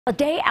A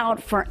day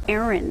out for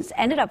errands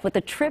ended up with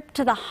a trip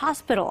to the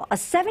hospital. A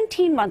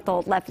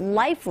 17-month-old left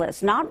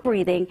lifeless, not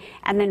breathing,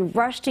 and then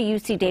rushed to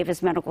UC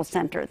Davis Medical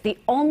Center. The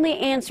only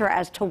answer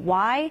as to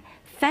why: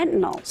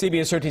 fentanyl.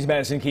 CBS 13's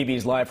Madison Keevey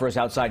is live for us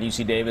outside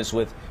UC Davis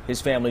with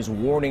his family's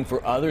warning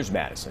for others.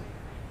 Madison.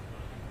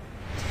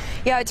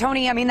 Yeah,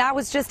 Tony, I mean, that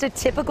was just a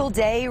typical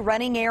day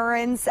running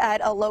errands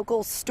at a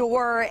local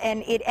store,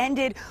 and it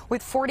ended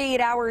with 48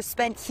 hours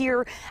spent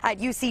here at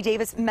UC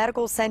Davis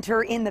Medical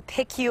Center in the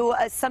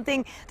PICU.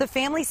 Something the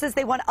family says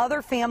they want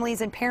other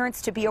families and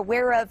parents to be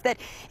aware of, that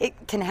it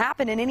can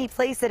happen in any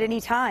place at any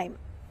time.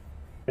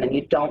 And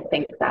you don't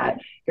think that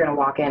you're going to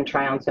walk in,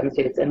 try on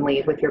swimsuits, and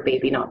leave with your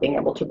baby not being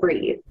able to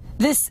breathe.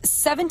 This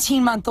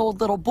 17-month-old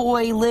little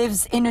boy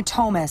lives in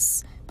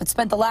Natomas, but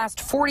spent the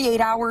last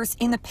 48 hours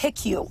in the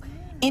PICU,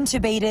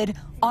 intubated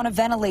on a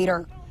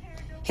ventilator.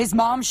 His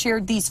mom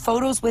shared these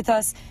photos with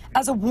us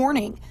as a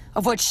warning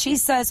of what she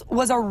says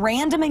was a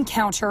random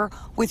encounter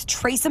with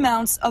trace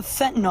amounts of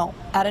fentanyl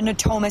at a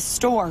Natomas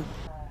store.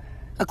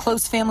 A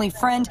close family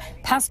friend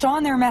passed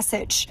on their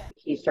message.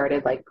 He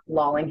started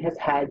lolling his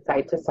head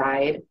side to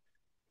side,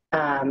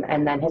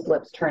 and then his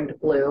lips turned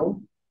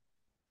blue.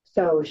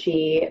 So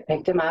she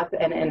picked him up,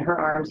 and in her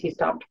arms he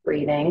stopped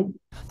breathing.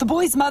 The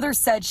boy's mother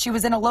said she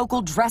was in a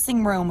local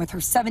dressing room with her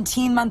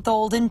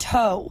 17-month-old in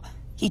tow.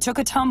 He took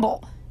a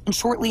tumble, and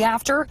shortly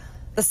after,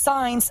 the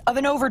signs of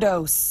an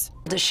overdose.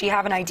 Does she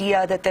have an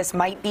idea that this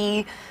might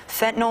be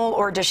fentanyl,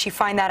 or does she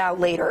find that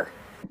out later?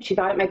 She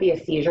thought it might be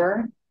a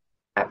seizure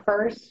at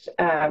first,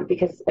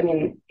 because, I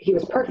mean, he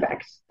was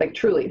perfect,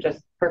 truly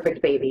just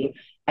perfect baby.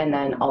 And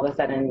then all of a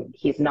sudden,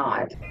 he's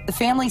not. The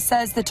family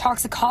says the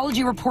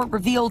toxicology report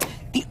revealed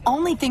the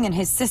only thing in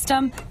his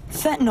system: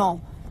 fentanyl.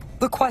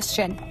 The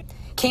question: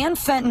 can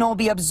fentanyl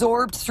be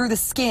absorbed through the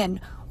skin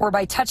or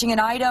by touching an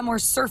item or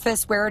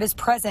surface where it is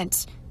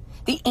present?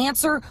 The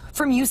answer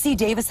from UC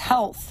Davis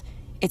Health: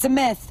 it's a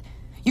myth.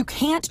 You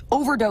can't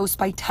overdose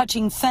by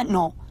touching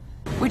fentanyl,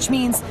 which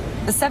means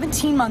the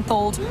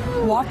 17-month-old,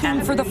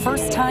 walking for the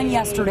first time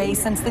yesterday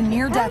since the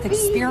near-death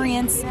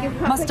experience,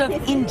 must have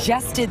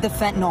ingested the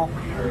fentanyl.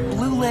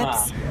 Blue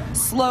lips,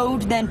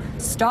 slowed, then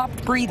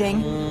stopped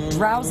breathing,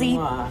 drowsy.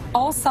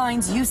 All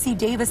signs UC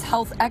Davis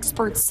Health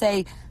experts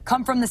say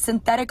come from the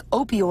synthetic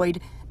opioid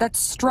that's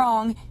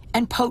strong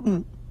and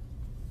potent.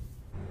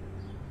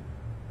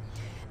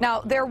 Now,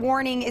 their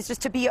warning is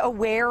just to be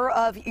aware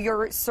of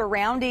your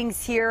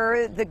surroundings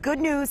here. The good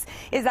news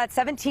is that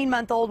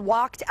 17-month-old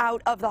walked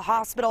out of the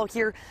hospital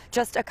here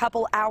just a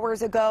couple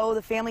hours ago.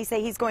 The family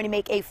say he's going to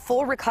make a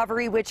full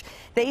recovery, which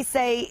they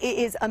say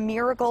is a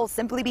miracle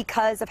simply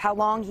because of how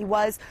long he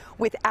was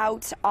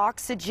without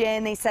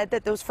oxygen. They said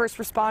that those first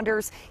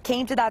responders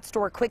came to that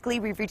store quickly.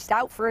 We've reached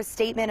out for a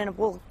statement and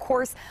will, of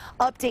course,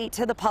 update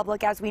to the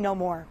public as we know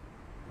more.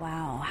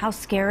 Wow, how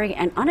scary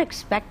and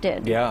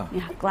unexpected. Yeah.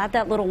 Glad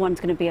that little one's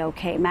going to be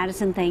okay.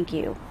 Madison, thank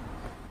you.